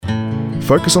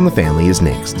Focus on the Family is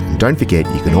next, and don't forget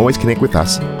you can always connect with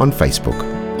us on Facebook.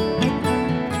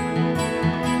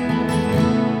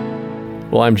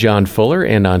 Well, I'm John Fuller,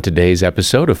 and on today's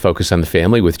episode of Focus on the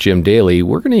Family with Jim Daly,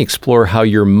 we're going to explore how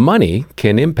your money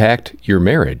can impact your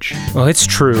marriage. Well, it's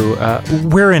true.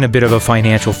 We're in a bit of a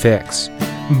financial fix,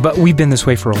 but we've been this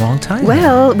way for a long time.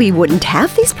 Well, we wouldn't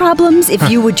have these problems if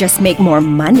you would just make more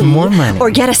money. More money. Or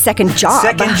get a second job.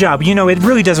 Second job. You know, it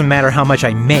really doesn't matter how much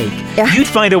I make. You'd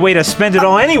find a way to spend it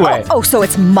all anyway. Oh, so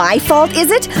it's my fault,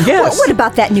 is it? Yes. What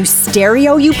about that new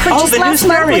stereo you purchased last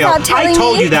month without telling me? I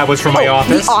told you that was for my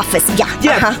office. The office, yeah.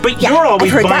 Yeah, but you're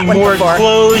always I've heard buying that one more before.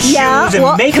 clothes, shoes,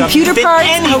 and makeup computer than parts,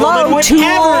 any woman would tools,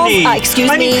 ever need. Excuse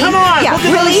I mean, me. come on, Yeah, look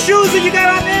at really? those shoes that you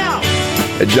got on now.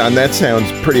 John, that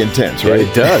sounds pretty intense, right?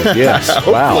 It does, yes.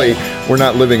 Hopefully, we're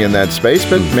not living in that space,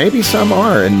 but maybe some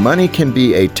are, and money can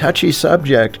be a touchy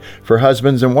subject for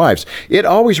husbands and wives. It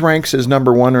always ranks as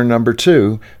number one or number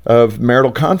two of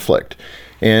marital conflict.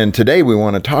 And today we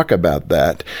want to talk about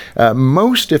that.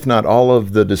 Most, if not all,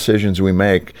 of the decisions we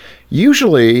make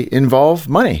usually involve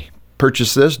money.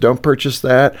 Purchase this, don't purchase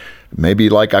that. Maybe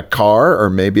like a car, or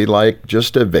maybe like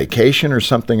just a vacation or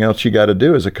something else you got to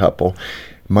do as a couple.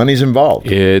 Money's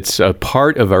involved. It's a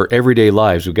part of our everyday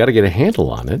lives. We've got to get a handle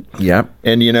on it. Yeah.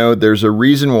 And, you know, there's a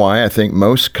reason why I think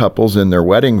most couples in their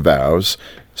wedding vows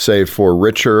say for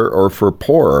richer or for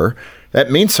poorer. That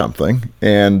means something.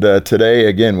 And today,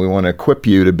 again, we want to equip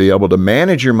you to be able to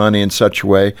manage your money in such a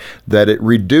way that it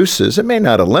reduces, it may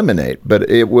not eliminate, but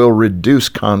it will reduce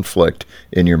conflict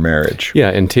in your marriage. Yeah,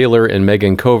 and Taylor and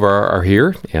Megan Kovar are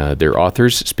here. They're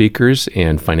authors, speakers,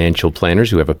 and financial planners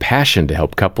who have a passion to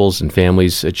help couples and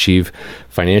families achieve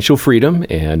financial freedom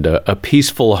and a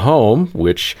peaceful home,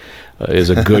 which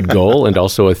is a good goal, and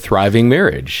also a thriving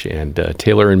marriage. And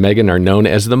Taylor and Megan are known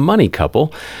as the money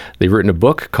couple. They've written a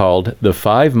book called The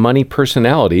 5 Money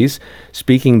Personalities,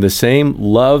 Speaking the Same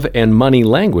Love and Money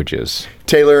Languages.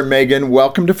 Taylor and Megan,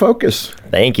 welcome to Focus.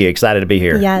 Thank you. Excited to be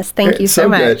here. Yes, thank you so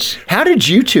much. Good. How did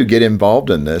you two get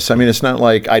involved in this? I mean, it's not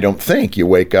like, I don't think, you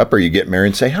wake up or you get married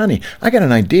and say, honey, I got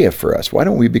an idea for us. Why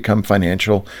don't we become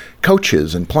financial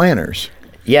coaches and planners?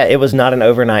 Yeah, it was not an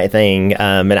overnight thing.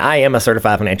 And I am a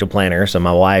certified financial planner. So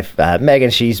my wife, Megan,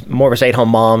 she's more of a stay-at-home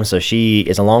mom. So she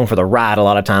is along for the ride a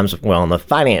lot of times, well, on the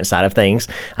finance side of things.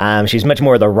 She's much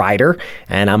more the writer,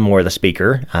 and I'm more the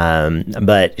speaker.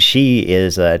 But she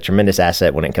is a tremendous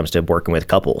asset when it comes to working with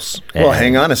couples. Well,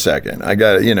 hang on a second. I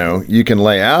got, you can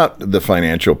lay out the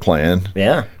financial plan.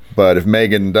 Yeah. But if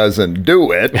Megan doesn't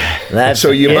do it, so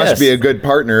you must be a good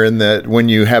partner in that when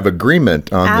you have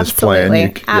agreement on this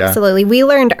plan. Absolutely. We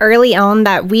learned early on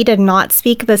that we did not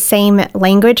speak the same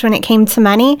language when it came to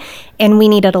money, and we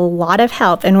needed a lot of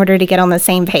help in order to get on the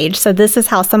same page. So this is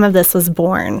how some of this was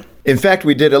born. In fact,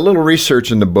 we did a little research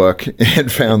in the book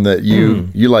and found that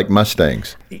you like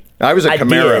Mustangs. I was a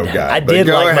Camaro guy. I did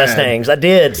like Mustangs. I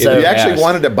did. So you actually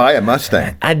wanted to buy a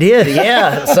Mustang. I did,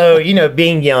 yeah. So,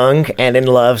 being young and in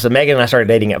love. So Megan and I started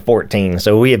dating at 14.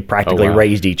 So we had practically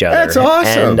raised each other. That's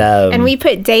awesome. And we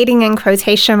put dating in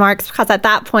quotation marks because at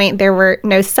that point there were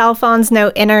no cell phones, no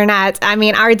internet. I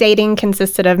mean, our dating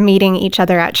consisted of meeting each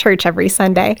other at church every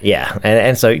Sunday. Yeah.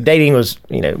 And so dating was,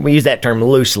 we use that term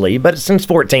loosely, but since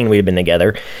 14 we had been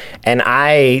together. And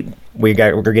we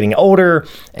were getting older,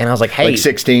 and I was like, hey. Like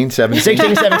 16, 17?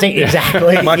 16, 17,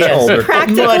 exactly. Much older.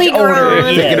 Practically Much older.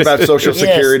 grown. Thinking about Social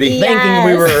Security. Yes.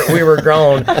 Thinking we were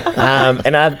grown.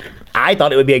 And I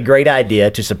thought it would be a great idea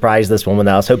to surprise this woman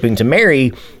that I was hoping to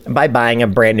marry by buying a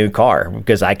brand new car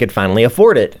because I could finally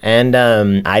afford it. And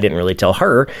I didn't really tell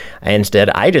her. Instead,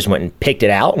 I just went and picked it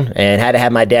out and had to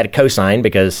have my dad co-sign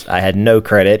because I had no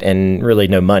credit and really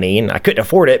no money and I couldn't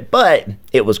afford it, but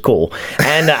it was cool.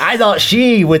 And I thought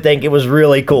she would think it was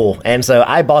really cool. And so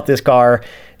I bought this car,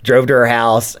 drove to her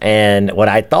house, and what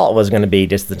I thought was going to be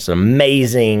just this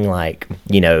amazing,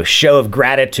 show of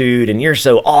gratitude, and you're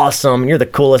so awesome, and you're the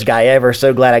coolest guy ever,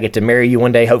 so glad I get to marry you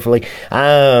one day, hopefully,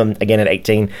 again at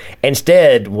 18,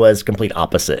 instead was complete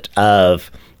opposite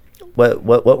of,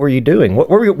 what were you doing? What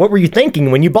were you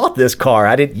thinking when you bought this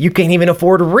car? You can't even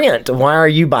afford rent. Why are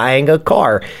you buying a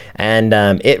car? And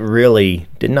it really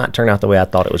did not turn out the way I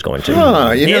thought it was going to.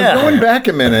 Going back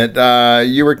a minute,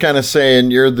 you were kind of saying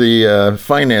you're the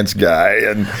finance guy,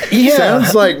 and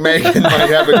sounds like Megan might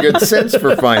have a good sense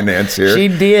for finance here. She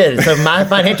did. So my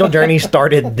financial journey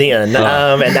started then,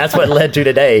 and that's what led to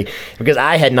today, because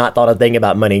I had not thought a thing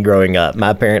about money growing up.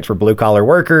 My parents were blue-collar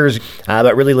workers,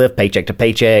 but really lived paycheck to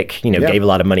paycheck, gave a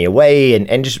lot of money away,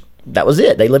 and just that was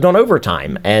it. They lived on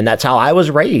overtime, and that's how I was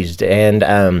raised.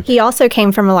 And he also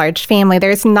came from a large family.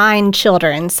 There's 9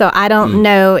 children, so I don't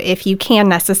know if you can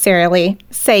necessarily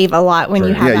save a lot when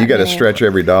you have. Yeah, you got to stretch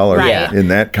every dollar Right. in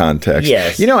that context.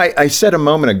 Yes. You know, I said a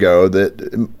moment ago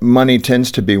that money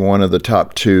tends to be one of the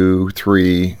top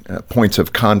 2-3 points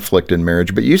of conflict in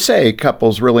marriage, but you say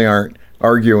couples really aren't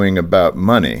arguing about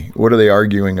money. What are they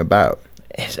arguing about?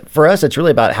 For us, it's really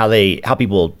about how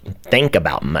people think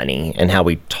about money and how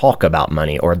we talk about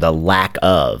money, or the lack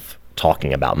of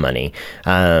talking about money.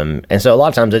 And so a lot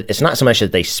of times it's not so much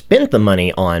that they spent the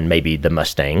money on maybe the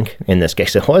Mustang, in this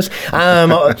case it was,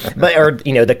 or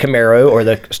the Camaro or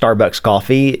the Starbucks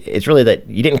coffee. It's really that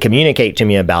you didn't communicate to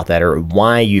me about that, or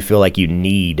why you feel like you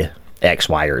need X,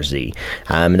 Y, or Z.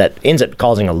 That ends up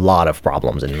causing a lot of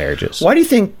problems in marriages. Why do you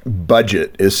think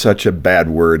budget is such a bad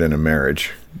word in a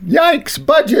marriage? Yikes,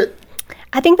 budget.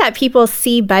 I think that people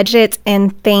see budget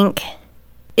and think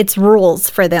it's rules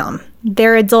for them.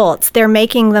 They're adults. They're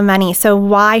making the money. So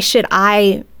why should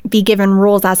I be given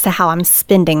rules as to how I'm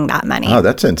spending that money? Oh,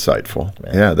 that's insightful.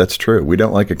 Yeah, that's true. We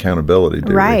don't like accountability,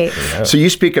 do we? Right. So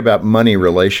you speak about money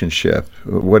relationship.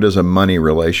 What is a money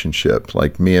relationship?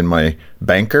 Like me and my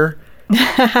banker?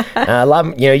 A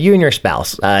lot, you and your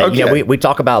spouse. Okay. We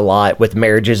talk about a lot with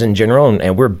marriages in general,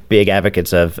 and we're big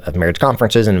advocates of marriage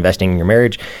conferences and investing in your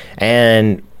marriage.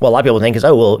 And what a lot of people think is,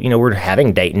 we're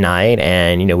having date night,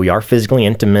 and we are physically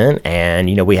intimate,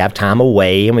 and we have time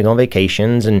away, and we go on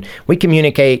vacations, and we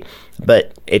communicate.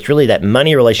 But it's really that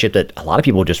money relationship that a lot of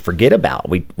people just forget about.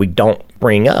 We don't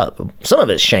bring up. Some of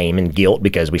it's shame and guilt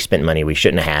because we spent money we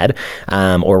shouldn't have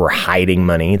had, or we're hiding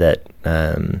money that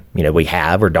we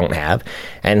have or don't have.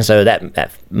 And so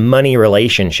that money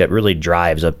relationship really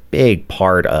drives a big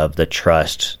part of the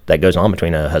trust that goes on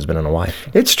between a husband and a wife.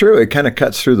 It's true. It kind of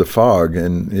cuts through the fog.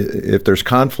 And if there's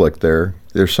conflict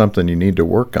there's something you need to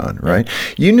work on, right?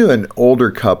 You knew an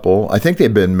older couple. I think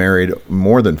they'd been married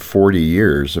more than 40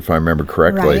 years, if I remember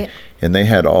correctly. Right. And they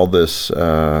had all this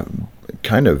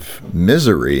kind of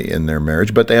misery in their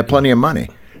marriage, but they had plenty of money.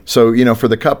 So, for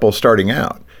the couple starting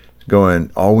out,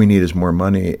 going, all we need is more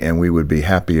money and we would be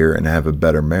happier and have a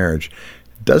better marriage.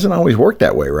 Doesn't always work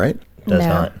that way, right? Does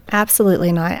not.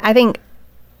 Absolutely not. I think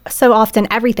so often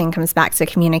everything comes back to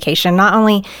communication. Not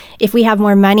only if we have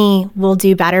more money, we'll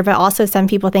do better, but also some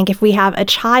people think if we have a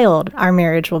child, our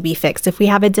marriage will be fixed. If we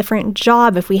have a different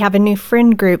job, if we have a new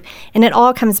friend group, and it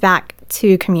all comes back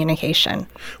to communication.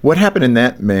 What happened in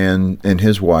that man and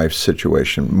his wife's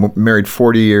situation? Married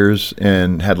 40 years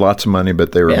and had lots of money,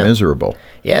 but they were miserable.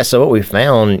 Yeah, so what we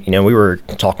found, we were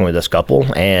talking with this couple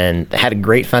and had a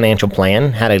great financial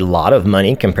plan, had a lot of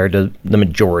money compared to the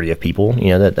majority of people,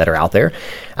 that are out there,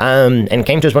 and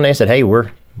came to us one day and said, hey,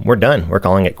 we're done. We're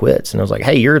calling it quits. And I was like,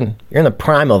 hey, you're in the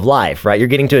prime of life, right? You're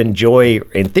getting to enjoy,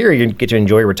 in theory, you get to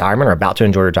enjoy retirement or about to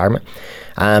enjoy retirement.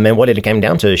 And what it came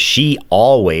down to is she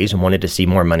always wanted to see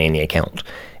more money in the account.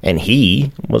 And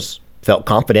he felt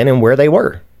confident in where they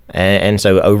were. And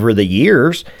so over the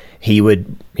years, he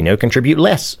would, contribute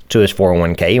less to his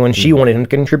 401k when she wanted him to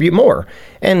contribute more.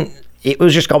 And it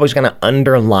was just always kind of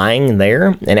underlying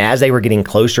there. And as they were getting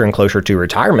closer and closer to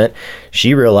retirement,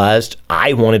 she realized,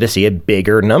 I wanted to see a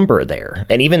bigger number there.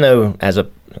 And even though as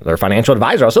their financial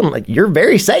advisor, I was like, you're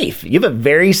very safe. You have a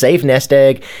very safe nest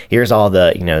egg. Here's all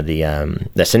the,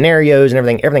 the scenarios and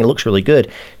everything. Everything looks really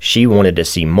good. She wanted to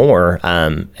see more.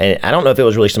 And I don't know if it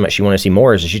was really so much she wanted to see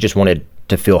more as she just wanted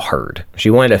to feel heard. She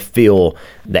wanted to feel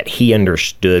that he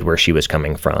understood where she was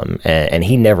coming from. And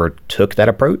he never took that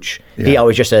approach. Yeah. He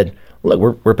always just said, look,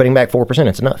 we're putting back 4%,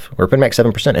 it's enough. We're putting back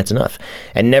 7%, it's enough.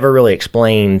 And never really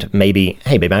explained maybe,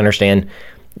 hey, babe, I understand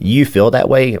you feel that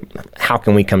way. How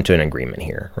can we come to an agreement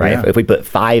here, right? Yeah. If we put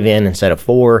 5 in instead of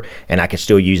 4 and I could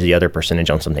still use the other percentage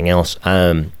on something else,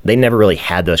 they never really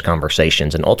had those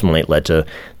conversations. And ultimately it led to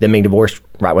them being divorced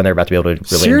right when they're about to be able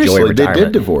to really enjoy retirement. They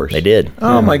did divorce? They did.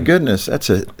 Oh, my goodness. That's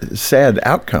a sad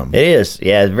outcome. It is.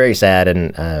 Yeah, it's very sad.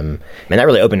 And that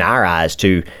really opened our eyes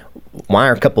to why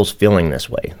are couples feeling this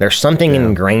way? There's something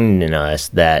ingrained in us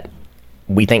that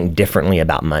we think differently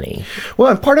about money.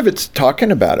 Well, and part of it's talking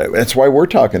about it. That's why we're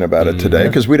talking about it today,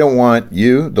 because we don't want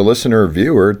you, the listener or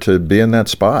viewer, to be in that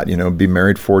spot, be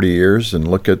married 40 years and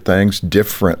look at things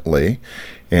differently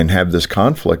and have this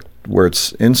conflict where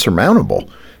it's insurmountable.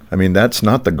 I mean, that's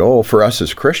not the goal for us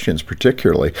as Christians,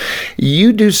 particularly.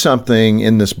 You do something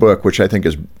in this book, which I think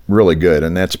is really good,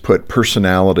 and that's put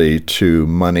personality to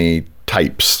money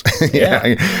types.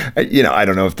 Yeah. I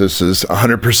don't know if this is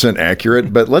 100%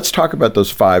 accurate, but let's talk about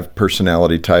those 5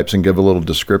 personality types and give a little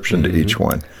description to each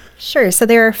one. Sure. So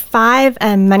there are 5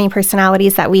 money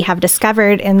personalities that we have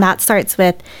discovered, and that starts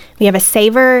with, we have a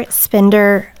saver,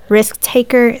 spender, risk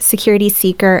taker, security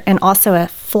seeker, and also a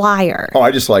flyer. Oh,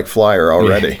 I just like flyer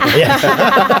already.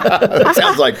 That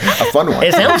sounds like a fun one.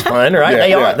 It sounds fun, right?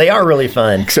 Yeah, They are really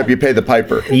fun. Except you pay the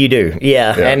piper. You do,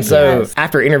 yeah. Yeah. And so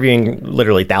after interviewing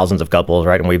literally thousands of couples,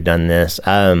 right, and we've done this,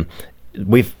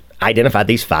 we've identified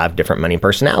these 5 different money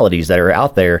personalities that are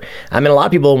out there. I mean, a lot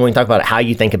of people, when we talk about how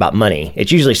you think about money,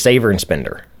 it's usually saver and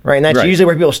spender, right? And that's usually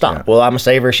where people stop. Yeah. Well, I'm a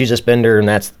saver, she's a spender, and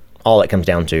that's all it comes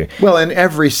down to. Well, and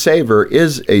every saver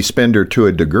is a spender to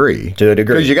a degree. To a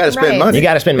degree. Because you got to spend money. You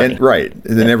got to spend money. Right.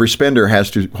 And then every spender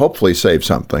has to hopefully save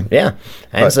something. Yeah.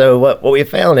 And so what we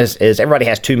found is everybody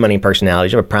has 2 money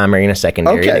personalities. You have a primary and a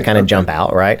secondary that kind of jump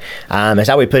out, right? That's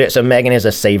how we put it. So Megan is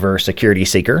a saver, security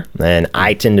seeker, and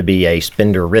I tend to be a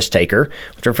spender, risk taker,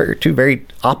 which are 2 very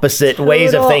opposite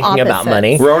ways of thinking about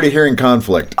money. We're already hearing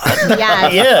conflict.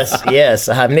 Yes. Yes.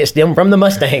 I mean, it's them from the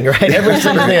Mustang, right? Ever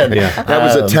since then. Yeah. That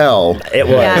was a tell. It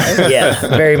was. Yeah,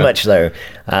 very much so.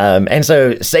 And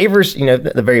so savers,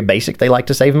 the very basic, they like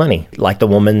to save money. Like the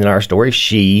woman in our story,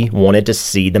 she wanted to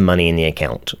see the money in the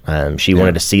account. She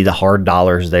wanted to see the hard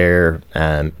dollars there.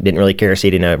 Didn't really care to see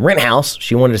it in a rent house.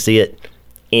 She wanted to see it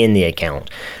in the account.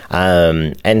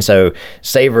 And so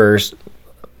savers,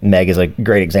 Meg is a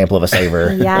great example of a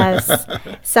saver. Yes.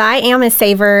 So I am a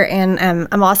saver, and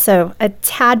I'm also a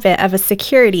tad bit of a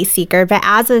security seeker. But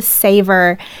as a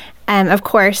saver, of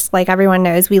course, like everyone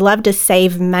knows, we love to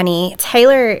save money.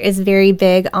 Taylor is very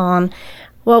big on,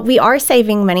 well, we are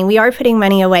saving money. We are putting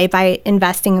money away by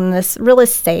investing in this real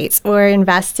estate or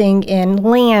investing in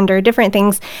land or different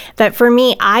things. But for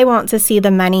me, I want to see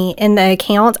the money in the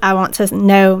account. I want to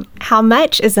know how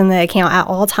much is in the account at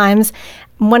all times.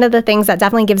 One of the things that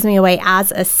definitely gives me away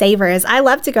as a saver is I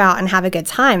love to go out and have a good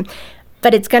time,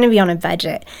 but it's going to be on a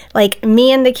budget. Like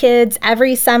me and the kids,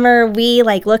 every summer we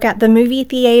look at the movie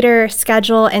theater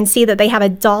schedule and see that they have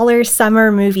 $1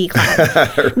 summer movie club.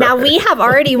 Right. Now we have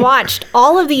already watched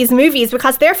all of these movies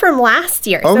because they're from last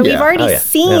year. So we've already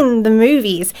seen the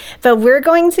movies, but we're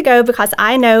going to go because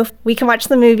I know we can watch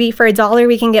the movie for $1.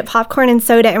 We can get popcorn and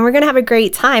soda and we're going to have a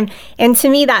great time. And to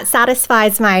me, that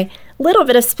satisfies my little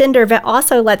bit of spender, but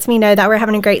also lets me know that we're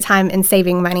having a great time and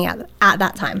saving money at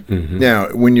that time. Mm-hmm. Now,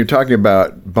 when you're talking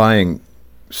about buying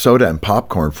soda and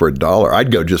popcorn for $1,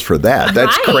 I'd go just for that.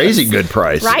 That's crazy good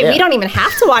price. Right. Yeah. We don't even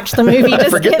have to watch the movie. Just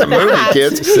forget the movie,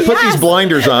 kids. Put these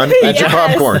blinders on. That's your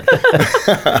popcorn.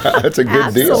 That's a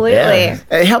good deal. Absolutely. Yeah.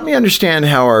 Hey, help me understand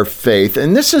how our faith,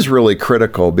 and this is really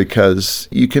critical because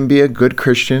you can be a good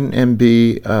Christian and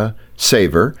be a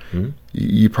saver. Mm-hmm.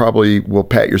 You probably will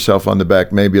pat yourself on the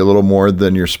back maybe a little more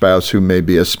than your spouse who may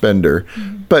be a spender.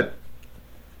 Mm-hmm. But,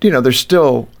 they're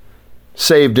still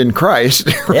saved in Christ,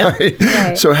 right? Yeah.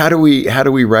 Right. So how do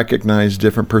we recognize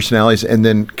different personalities and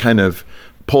then kind of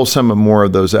pull some more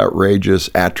of those outrageous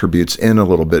attributes in a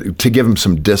little bit to give them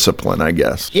some discipline, I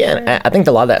guess? Yeah, and I think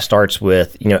a lot of that starts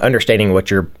with, understanding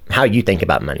how you think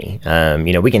about money.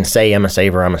 We can say I'm a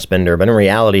saver, I'm a spender, but in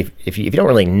reality, if you don't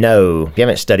really know, if you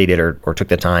haven't studied it or took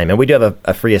the time, and we do have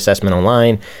a free assessment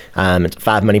online. It's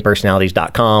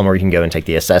 5moneypersonalities.com, where you can go and take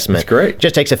the assessment. That's great.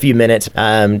 Just takes a few minutes,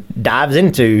 dives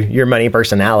into your money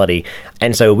personality.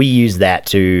 And so we use that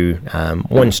to,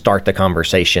 start the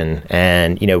conversation.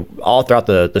 And, all throughout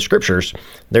the scriptures,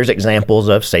 there's examples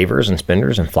of savers and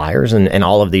spenders and flyers and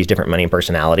all of these different money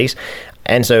personalities.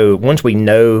 And so once we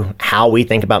know how we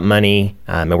think about money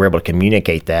and we're able to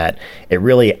communicate that, it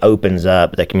really opens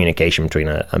up the communication between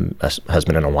a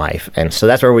husband and a wife. And so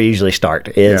that's where we usually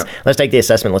start is let's take the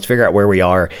assessment, let's figure out where we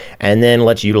are, and then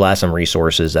let's utilize some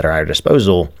resources that are at our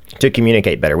disposal to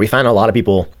communicate better. We find a lot of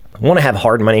people want to have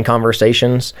hard money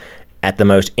conversations at the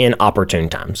most inopportune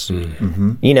times.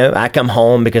 Mm-hmm. I come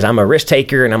home because I'm a risk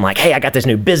taker and I'm like, hey, I got this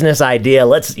new business idea.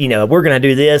 Let's, we're going to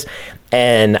do this.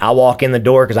 And I walk in the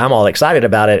door because I'm all excited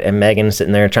about it. And Megan's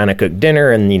sitting there trying to cook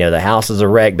dinner and, the house is a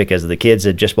wreck because the kids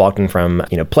had just walked in from,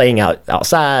 playing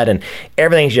outside and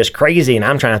everything's just crazy. And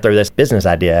I'm trying to throw this business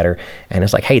idea at her. And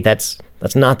it's like, hey, that's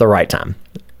not the right time.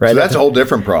 Right. So that's a whole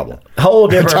different problem. Whole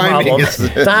different problem.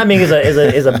 Timing is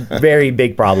a very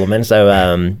big problem, and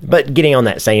so but getting on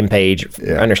that same page,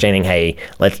 understanding, hey,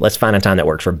 let's find a time that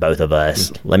works for both of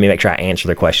us. Let me make sure I answer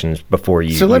the questions before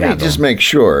you. So let me just make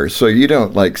sure. So you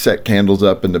don't set candles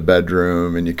up in the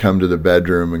bedroom, and you come to the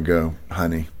bedroom and go,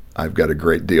 honey, I've got a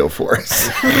great deal for us.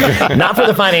 Not for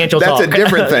the financial That's talk. a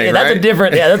different thing, That's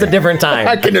right? That's a different time.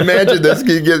 I can imagine this.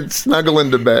 You get snuggle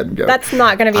into bed and go. That's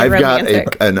not going to be I've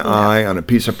romantic. got an eye on a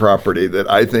piece of property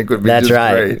that I think would be That's just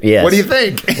right. great. Yes. What do you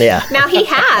think? Yeah. Now he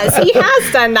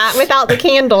has done that without the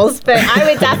candles, but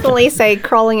I would definitely say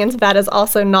crawling into bed is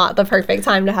also not the perfect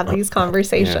time to have these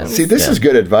conversations. See, this is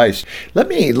good advice. Let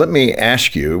me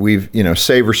ask you. We've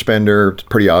saver spender,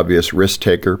 pretty obvious. Risk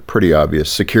taker, pretty obvious.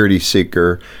 Security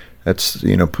seeker. That's,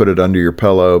 put it under your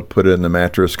pillow, put it in the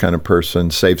mattress kind of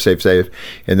person, save.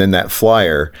 And then that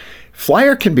flyer.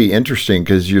 Flyer can be interesting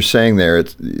because you're saying there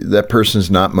that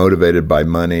person's not motivated by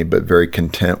money, but very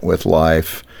content with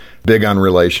life, big on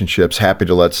relationships, happy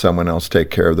to let someone else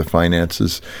take care of the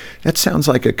finances. That sounds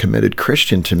like a committed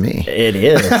Christian to me. It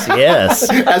is, yes.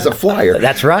 As a flyer.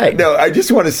 That's right. No, I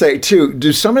just want to say, too,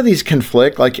 do some of these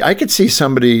conflict? Like, I could see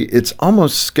somebody, it's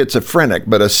almost schizophrenic,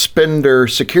 but a spender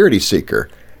security seeker.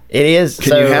 It is.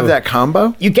 Can you have that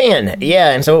combo? You can,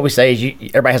 yeah. And so what we say is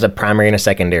everybody has a primary and a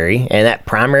secondary, and that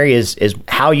primary is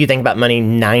how you think about money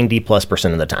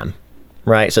 90+% of the time,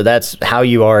 right? So that's how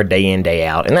you are day in, day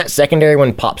out. And that secondary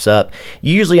one pops up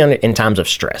usually in times of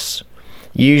stress,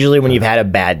 usually when you've had a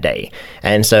bad day.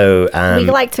 And so we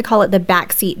like to call it the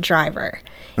backseat driver.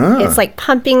 It's like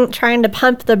trying to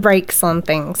pump the brakes on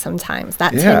things sometimes.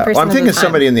 That 10% Well, I'm of thinking the time.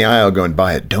 somebody in the aisle going,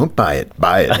 buy it, don't buy it,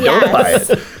 buy it, don't Yes.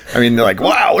 buy it. I mean, they're like,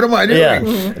 wow, what am I doing?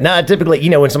 Yeah. No, typically,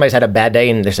 when somebody's had a bad day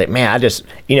and they say, man,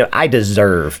 I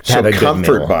deserve to have a good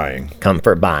comfort meal. buying.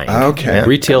 Comfort buying. Okay. Yeah.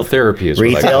 Retail therapy is what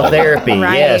I Retail call it. therapy,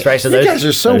 Right. yes, right. So You those guys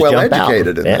are so those well jump out.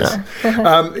 educated in Yeah.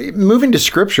 this. Moving to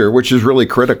scripture, which is really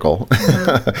critical.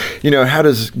 How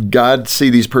does God see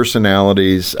these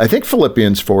personalities? I think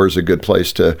Philippians 4 is a good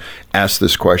place to ask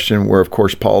this question, where, of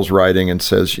course, Paul's writing and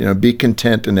says, be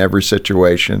content in every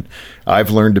situation. I've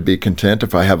learned to be content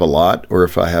if I have a lot or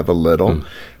if I have a little.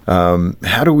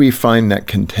 How do we find that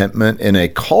contentment in a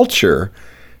culture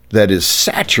that is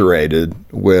saturated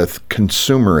with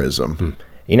consumerism?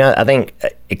 I think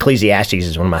Ecclesiastes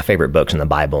is one of my favorite books in the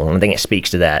Bible, and I think it speaks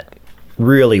to that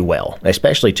really well,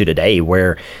 especially to today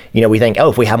where, we think,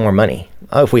 if we have more money,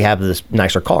 if we have this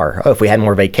nicer car, if we had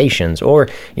more vacations, or,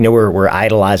 we're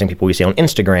idolizing people we see on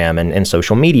Instagram and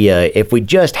social media. If we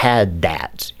just had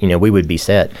that, we would be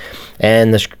set.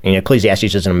 And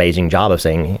Ecclesiastes does an amazing job of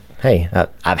saying, hey,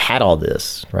 I've had all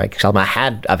this, right? Because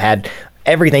I've had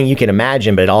everything you can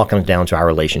imagine, but it all comes down to our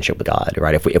relationship with God,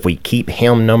 right? If we keep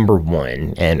Him number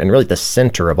one and really the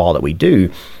center of all that we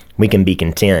do, we can be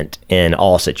content in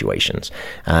all situations.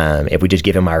 If we just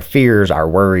give Him our fears, our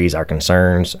worries, our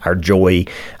concerns, our joy,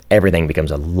 everything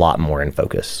becomes a lot more in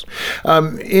focus.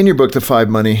 In your book, The 5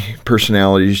 Money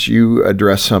Personalities, you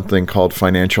address something called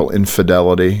financial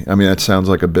infidelity. I mean, that sounds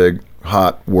like a big,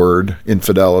 hot word,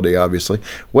 infidelity, obviously.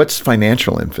 What's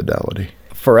financial infidelity?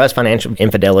 For us, financial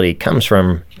infidelity comes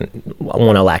from,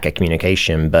 one, a lack of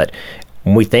communication, but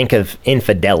when we think of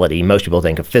infidelity, most people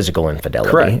think of physical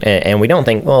infidelity. Correct. And we don't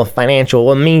think,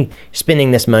 financial, me spending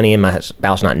this money and my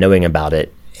spouse not knowing about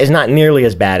it is not nearly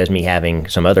as bad as me having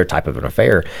some other type of an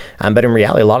affair. But in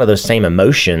reality, a lot of those same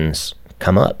emotions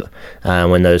come up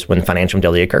when financial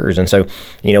infidelity occurs. And so,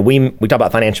 we talk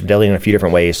about financial infidelity in a few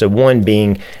different ways. So one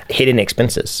being hidden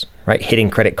expenses, right? Hidden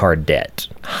credit card debt,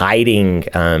 hiding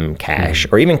cash,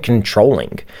 or even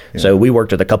controlling. Yeah. So we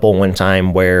worked with a couple one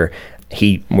time where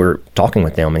we're talking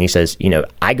with them and he says,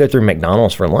 I go through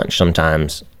McDonald's for lunch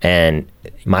sometimes and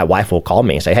my wife will call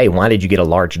me and say, hey, why did you get a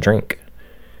large drink?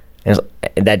 And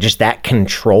that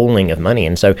controlling of money.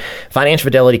 And so financial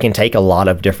fidelity can take a lot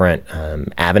of different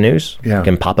avenues,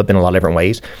 can pop up in a lot of different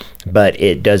ways, but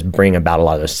it does bring about a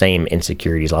lot of those same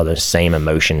insecurities, a lot of those same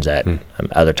emotions that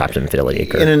other types of infidelity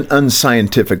occur. In an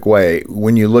unscientific way,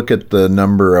 when you look at the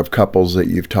number of couples that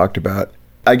you've talked about,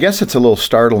 I guess it's a little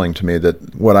startling to me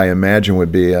that what I imagine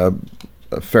would be a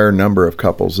fair number of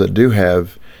couples that do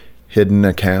have hidden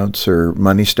accounts or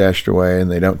money stashed away and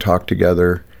they don't talk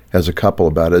together as a couple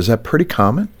about it. Is that pretty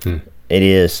common? It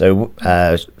is. So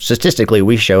statistically,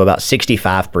 we show about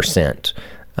 65%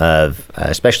 of,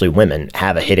 especially women,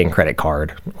 have a hidden credit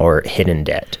card or hidden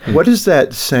debt. What is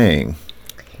that saying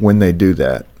when they do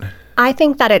that? I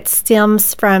think that it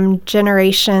stems from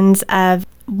generations of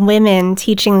women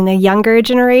teaching the younger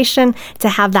generation to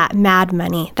have that mad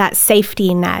money, that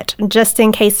safety net, just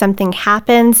in case something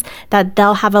happens, that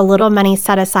they'll have a little money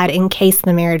set aside in case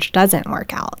the marriage doesn't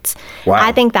work out. Wow.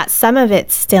 I think that some of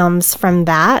it stems from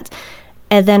that.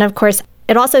 And then, of course,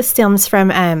 it also stems from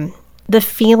the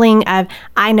feeling of,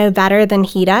 I know better than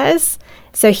he does.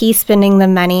 So he's spending the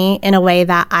money in a way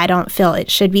that I don't feel it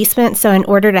should be spent. So in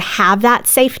order to have that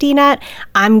safety net,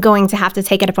 I'm going to have to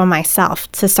take it upon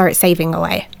myself to start saving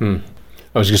away.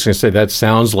 I was just going to say, that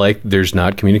sounds like there's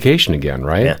not communication again,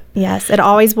 right? Yeah. Yes, it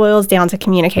always boils down to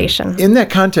communication. In that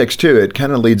context, too, it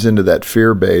kind of leads into that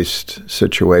fear-based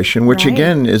situation, which, Right.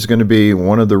 again, is going to be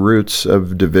one of the roots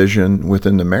of division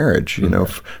within the marriage, you know,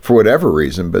 for whatever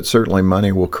reason. But certainly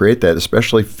money will create that,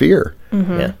 especially fear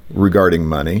Yeah. regarding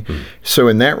money. So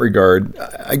in that regard,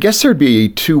 I guess there'd be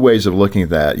two ways of looking at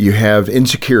that. You have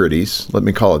insecurities, let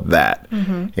me call it that,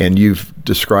 and you've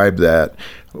described that.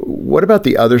 What about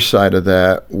the other side of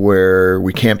that, where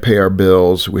we can't pay our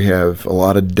bills, we have a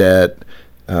lot of debt?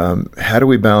 How do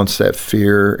we balance that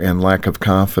fear and lack of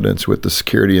confidence with the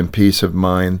security and peace of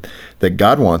mind that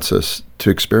God wants us to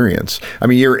experience? I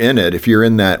mean, you're in it. If you're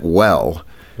in that well,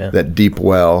 that deep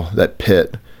well, that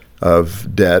pit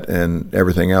of debt and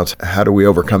everything else, how do we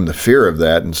overcome the fear of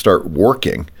that and start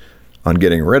working on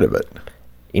getting rid of it?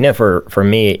 You know, for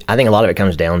me, I think a lot of it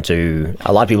comes down to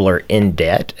a lot of people are in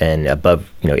debt and above,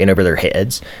 in over their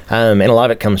heads. And a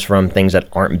lot of it comes from things that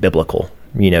aren't biblical.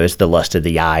 It's the lust of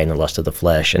the eye and the lust of the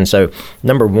flesh. And so,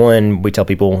 number one, we tell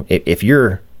people, if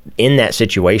you're in that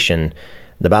situation,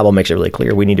 the Bible makes it really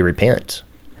clear we need to repent,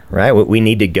 right? We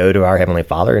need to go to our Heavenly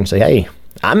Father and say, hey,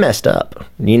 I messed up.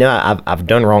 I've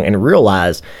done wrong, and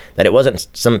realize that it wasn't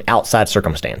some outside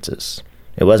circumstances.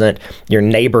 It wasn't your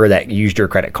neighbor that used your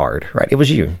credit card, right? It was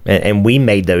you. And we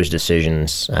made those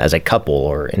decisions as a couple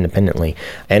or independently,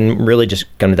 and really just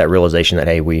come to that realization that,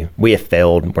 hey, we have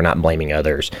failed. We're not blaming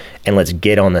others, and let's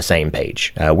get on the same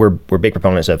page. We're big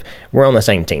proponents of we're on the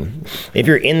same team. If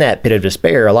you're in that pit of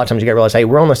despair, a lot of times you got to realize, hey,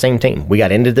 we're on the same team. We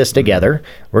got into this together.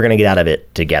 We're going to get out of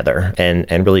it together,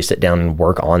 and really sit down and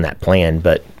work on that plan.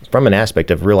 But from an aspect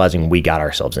of realizing we got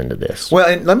ourselves into this. Well,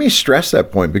 and let me stress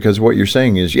that point, because what you're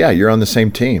saying is, yeah, you're on the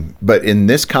same team. But in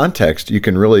this context, you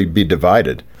can really be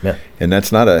divided. Yeah. And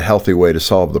that's not a healthy way to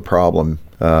solve the problem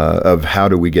of how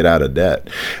do we get out of debt.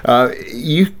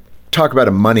 You talk about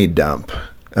a money dump.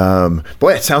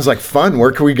 Boy, it sounds like fun.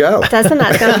 Where can we go? Doesn't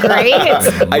that sound great?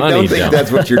 I don't think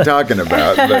that's what you're talking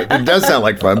about, but it does sound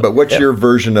like fun. But what's your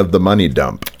version of the money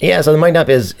dump? Yeah, so the money dump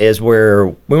is where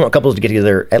we want couples to get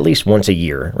together at least once a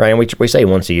year, right? And we say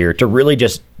once a year to really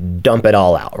just dump it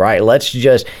all out, right? Let's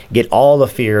just get all the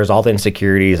fears, all the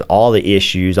insecurities, all the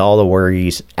issues, all the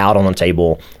worries out on the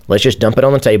table. Let's just dump it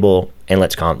on the table and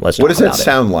let's talk about it. What does that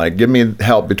sound like? Give me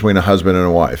help between a husband and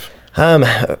a wife.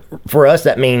 For us,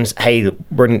 that means, hey,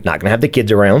 we're not going to have the kids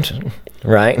around,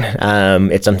 right?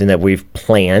 It's something that we've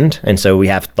planned, and so we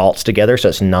have thoughts together, so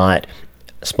it's not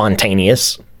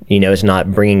spontaneous. It's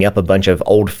not bringing up a bunch of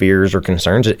old fears or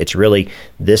concerns. It's really,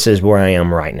 this is where I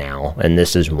am right now, and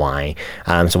this is why.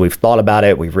 So we've thought about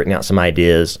it, we've written out some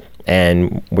ideas,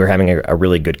 and we're having a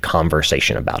really good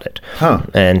conversation about it.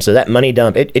 And so that money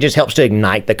dump, it just helps to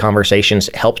ignite the conversations,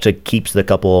 helps to keep the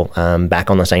couple back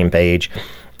on the same page.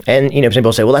 And, some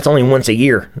people say, well, that's only once a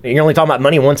year. You're only talking about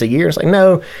money once a year. It's like,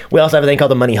 no. We also have a thing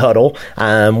called the money huddle,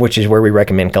 which is where we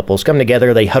recommend couples come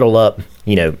together. They huddle up,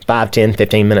 5, 10,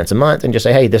 15 minutes a month and just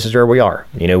say, hey, this is where we are.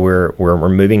 We're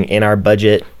moving in our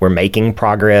budget. We're making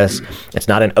progress. It's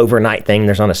not an overnight thing.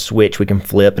 There's not a switch we can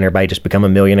flip and everybody just become a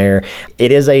millionaire.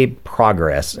 It is a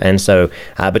progress. And so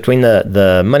between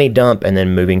the money dump and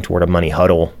then moving toward a money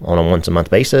huddle on a once a month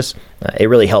basis, it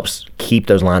really helps keep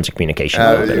those lines of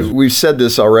communication. We've said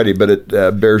this already, but it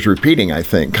bears repeating, I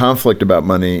think. Conflict about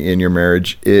money in your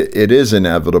marriage, it is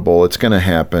inevitable. It's going to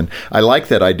happen. I like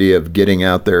that idea of getting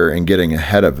out there and getting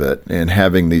ahead of it and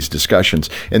having these discussions.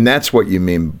 And that's what you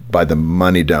mean by the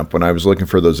money dump. When I was looking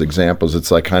for those examples,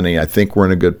 it's like, honey, I think we're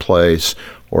in a good place.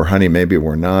 Or, honey, maybe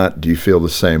we're not. Do you feel the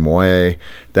same way?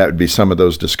 That would be some of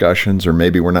those discussions. Or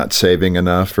maybe we're not saving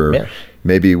enough. Or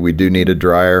maybe we do need a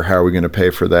dryer. How are we going to pay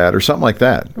for that? Or something like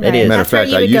that. Right. Matter of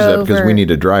fact, I use that because we need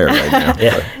a dryer right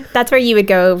now. That's where you would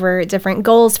go over different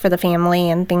goals for the family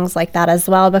and things like that as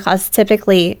well, because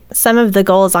typically some of the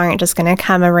goals aren't just going to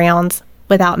come around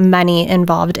without money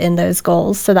involved in those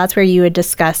goals. So that's where you would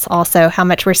discuss also how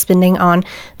much we're spending on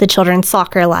the children's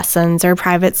soccer lessons or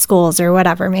private schools or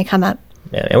whatever may come up.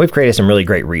 Yeah, and we've created some really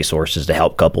great resources to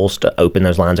help couples to open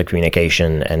those lines of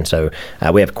communication. And so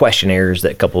we have questionnaires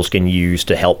that couples can use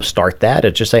to help start that.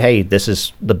 It's just say, hey, this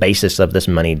is the basis of this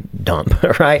money dump,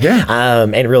 right? Yeah.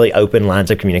 And really open lines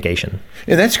of communication.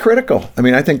 And that's critical. I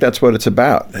mean, I think that's what it's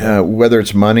about. Whether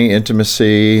it's money,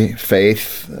 intimacy,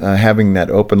 faith, having that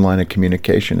open line of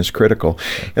communication is critical.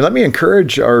 And let me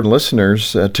encourage our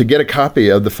listeners to get a copy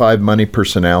of the 5 Money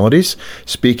Personalities,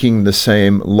 Speaking the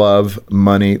Same Love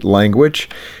Money Language. Marriage.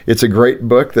 It's a great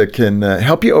book that can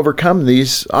help you overcome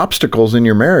these obstacles in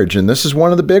your marriage. And this is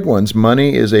one of the big ones.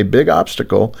 Money is a big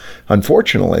obstacle,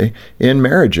 unfortunately, in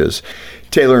marriages.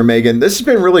 Taylor and Megan, this has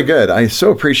been really good. I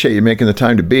so appreciate you making the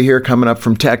time to be here, coming up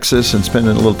from Texas and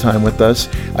spending a little time with us.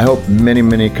 I hope many,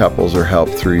 many couples are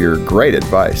helped through your great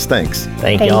advice. Thanks.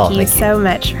 Thank Thank you you so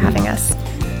much for having us.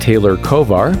 Taylor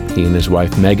Kovar, he and his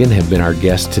wife Megan have been our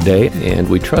guests today, and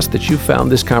we trust that you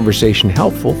found this conversation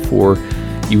helpful for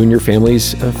you and your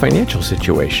family's financial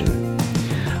situation.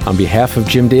 On behalf of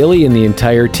Jim Daly and the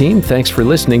entire team, thanks for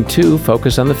listening to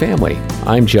Focus on the Family.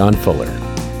 I'm John Fuller.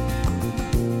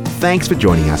 Thanks for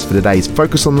joining us for today's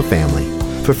Focus on the Family.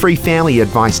 For free family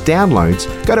advice downloads,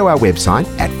 go to our website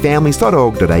at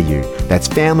families.org.au. That's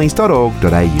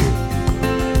families.org.au.